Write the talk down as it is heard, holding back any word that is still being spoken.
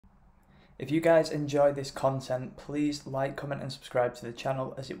If you guys enjoy this content, please like, comment and subscribe to the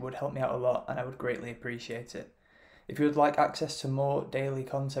channel, as it would help me out a lot and I would greatly appreciate it. If you would like access to more daily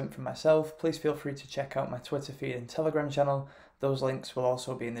content from myself, please feel free to check out my Twitter feed and Telegram channel. Those links will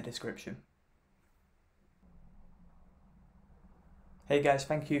also be in the description. Hey guys,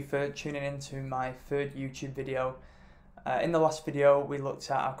 thank you for tuning in to my third YouTube video. In the last video we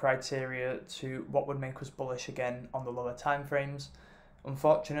looked at our criteria to what would make us bullish again on the lower time frames.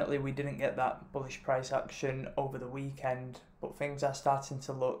 Unfortunately, we didn't get that bullish price action over the weekend, but things are starting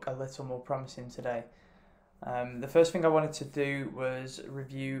to look a little more promising today. The first thing I wanted to do was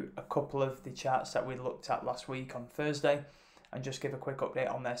review a couple of the charts that we looked at last week on Thursday and just give a quick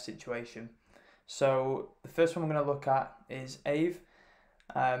update on their situation. So the first one we're going to look at is AAVE.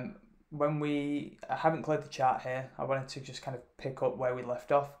 I haven't cleared the chart here, I wanted to just kind of pick up where we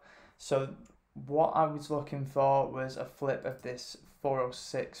left off. So what I was looking for was a flip of this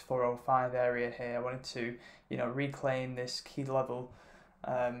 406, 405 area here. I wanted to, reclaim this key level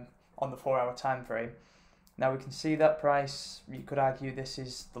on the 4-hour time frame. Now we can see that price, you could argue this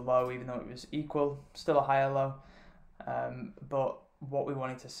is the low, even though it was equal, still a higher low. But what we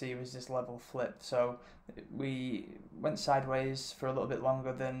wanted to see was this level flip. So we went sideways for a little bit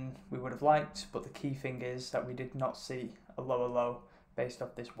longer than we would have liked, but the key thing is that we did not see a lower low based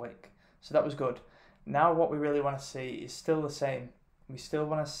off this wick. So that was good. Now what we really want to see is still the same. We still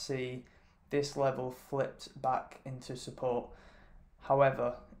want to see this level flipped back into support.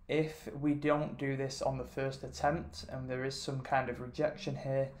 However, if we don't do this on the first attempt and there is some kind of rejection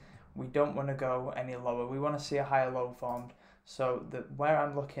here, we don't want to go any lower. We want to see a higher low formed. So where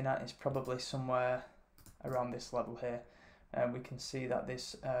I'm looking at is probably somewhere around this level here. And we can see that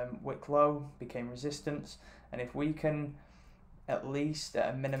this wick low became resistance. And if we can at least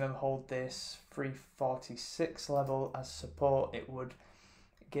at a minimum hold this 346 level as support, it would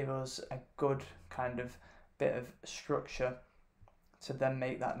give us a good kind of bit of structure to then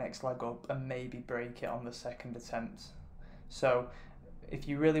make that next leg up and maybe break it on the second attempt. So if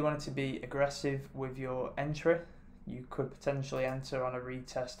you really wanted to be aggressive with your entry, you could potentially enter on a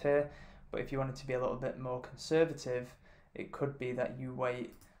retest here, but if you wanted to be a little bit more conservative, it could be that you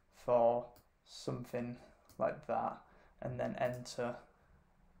wait for something like that and then enter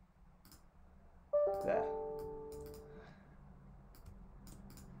there.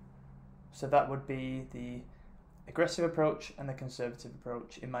 So that would be the aggressive approach and the conservative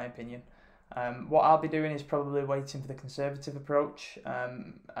approach, in my opinion. What I'll be doing is probably waiting for the conservative approach,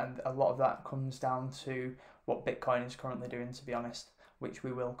 and a lot of that comes down to what Bitcoin is currently doing, to be honest, which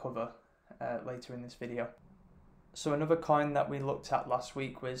we will cover later in this video. So another coin that we looked at last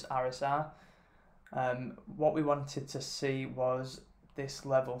week was RSR. What we wanted to see was this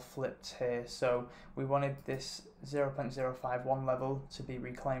level flipped here. So we wanted this 0.051 level to be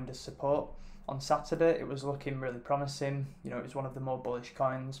reclaimed as support. On Saturday it was looking really promising. It was one of the more bullish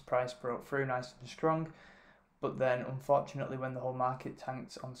coins, price broke through nice and strong, but then unfortunately when the whole market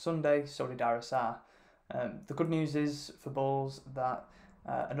tanked on Sunday, so did RSR. The good news is for bulls that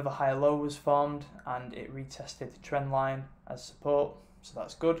another higher low was formed and it retested the trend line as support, so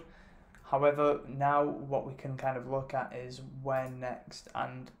that's good. However, now what we can kind of look at is when next,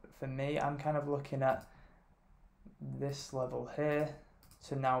 and for me I'm kind of looking at this level here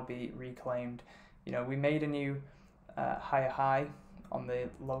to now be reclaimed. We made a new higher high on the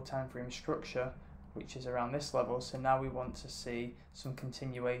low time frame structure, which is around this level, so now we want to see some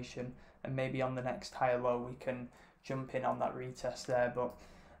continuation, and maybe on the next higher low we can jump in on that retest there. But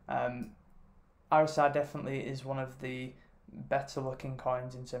RSR definitely is one of the better looking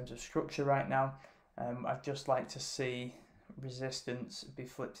coins in terms of structure right now. I'd just like to see resistance be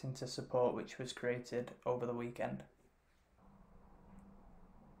flipped into support, which was created over the weekend.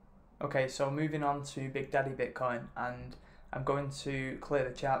 Okay, so moving on to Big Daddy Bitcoin, and I'm going to clear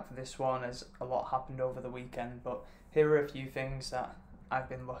the chart for this one as a lot happened over the weekend, but here are a few things that I've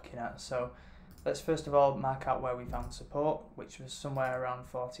been looking at. So let's first of all mark out where we found support, which was somewhere around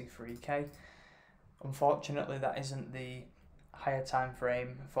 43k. Unfortunately, that isn't the higher time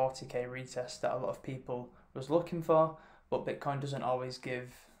frame 40k retest that a lot of people was looking for, but Bitcoin doesn't always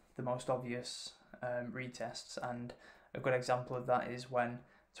give the most obvious retests, and a good example of that is when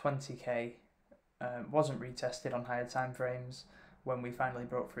 20k wasn't retested on higher time frames when we finally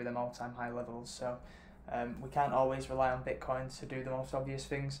broke through them all-time high levels. So we can't always rely on Bitcoin to do the most obvious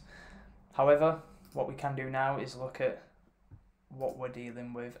things. However, what we can do now is look at what we're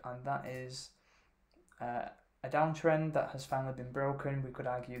dealing with, and that is a downtrend that has finally been broken. We could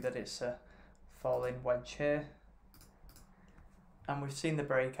argue that it's a falling wedge here, and we've seen the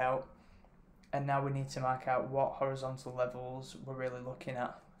breakout, and now we need to mark out what horizontal levels we're really looking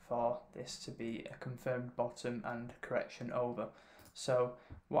at for this to be a confirmed bottom and correction over. So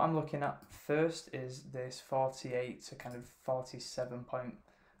what I'm looking at first is this 48 to kind of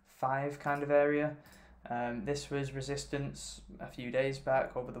 47.5 kind of area. This was resistance a few days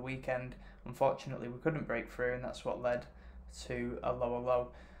back over the weekend. Unfortunately, we couldn't break through, and that's what led to a lower low.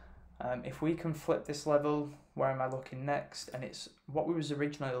 If we can flip this level, where am I looking next? And it's what we was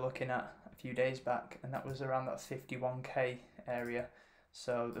originally looking at a few days back, and that was around that 51k area.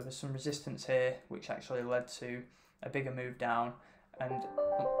 So there was some resistance here, which actually led to a bigger move down. And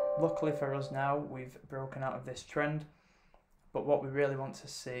luckily for us now, we've broken out of this trend. But what we really want to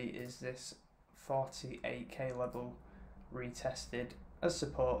see is this 48k level retested as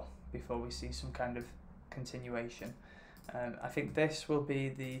support before we see some kind of continuation. I think this will be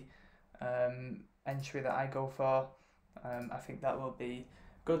the entry that I go for. I think that will be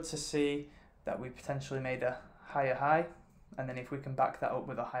good to see that we potentially made a higher high, and then if we can back that up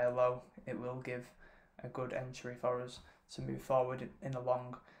with a higher low, it will give a good entry for us to move forward in the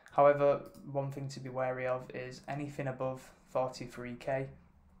long. However, one thing to be wary of is anything above 43k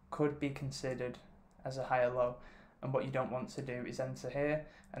could be considered as a higher low, and what you don't want to do is enter here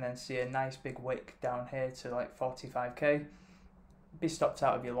and then see a nice big wick down here to like 45k, be stopped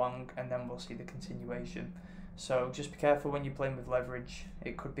out of your long, and then we'll see the continuation. So just be careful when you're playing with leverage.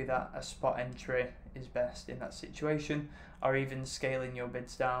 It could be that a spot entry is best in that situation, or even scaling your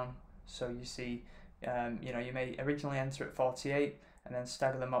bids down. So you see, you may originally enter at 48 and then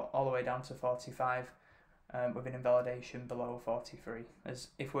stagger them up all the way down to 45 with an invalidation below 43. As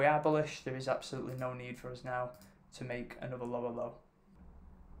if we are bullish, there is absolutely no need for us now to make another lower low.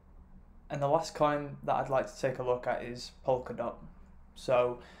 And the last coin that I'd like to take a look at is Polkadot.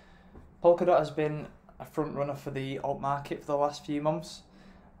 So Polkadot has been a front runner for the alt market for the last few months.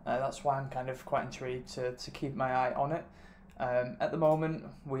 That's why I'm kind of quite intrigued to keep my eye on it. At the moment,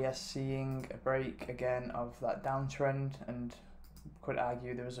 we are seeing a break again of that downtrend, and could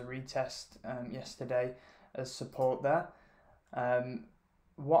argue there was a retest yesterday as support there.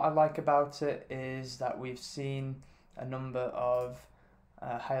 What I like about it is that we've seen a number of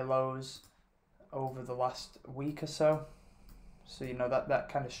high lows over the last week or so. So that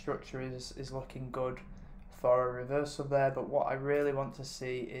kind of structure is looking good for a reversal there. But what I really want to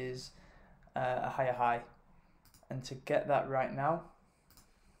see is a higher high. And to get that right now,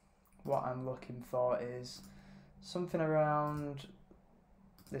 what I'm looking for is something around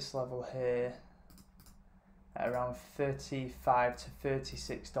this level here, at around $35 to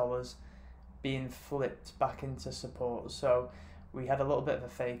 $36 being flipped back into support. So we had a little bit of a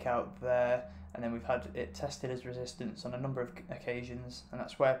fake out there, and then we've had it tested as resistance on a number of occasions, and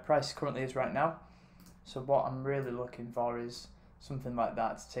that's where price currently is right now. So what I'm really looking for is something like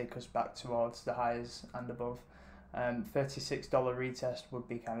that to take us back towards the highs and above. $36 retest would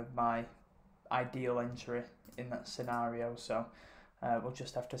be kind of my ideal entry in that scenario. So we'll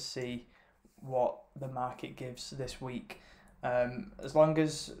just have to see what the market gives this week. As long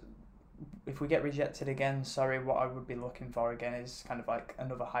as, if we get rejected again, what I would be looking for again is kind of like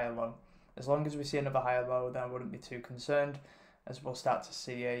another higher low. As long as we see another higher low, then I wouldn't be too concerned, as we'll start to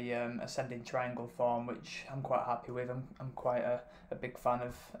see a ascending triangle form, which I'm quite happy with. I'm quite a big fan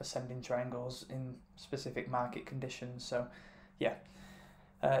of ascending triangles in specific market conditions. So yeah,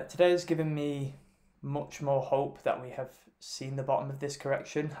 today has given me much more hope that we have seen the bottom of this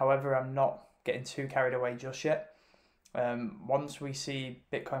correction. However, I'm not getting too carried away just yet. Once we see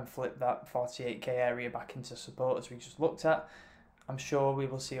Bitcoin flip that 48k area back into support as we just looked at, I'm sure we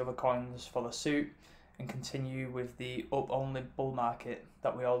will see other coins follow suit and continue with the up-only bull market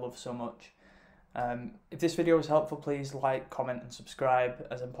that we all love so much. If this video was helpful, please like, comment and subscribe,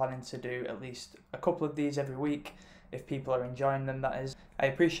 as I'm planning to do at least a couple of these every week, if people are enjoying them, that is. I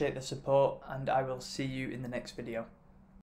appreciate the support, and I will see you in the next video.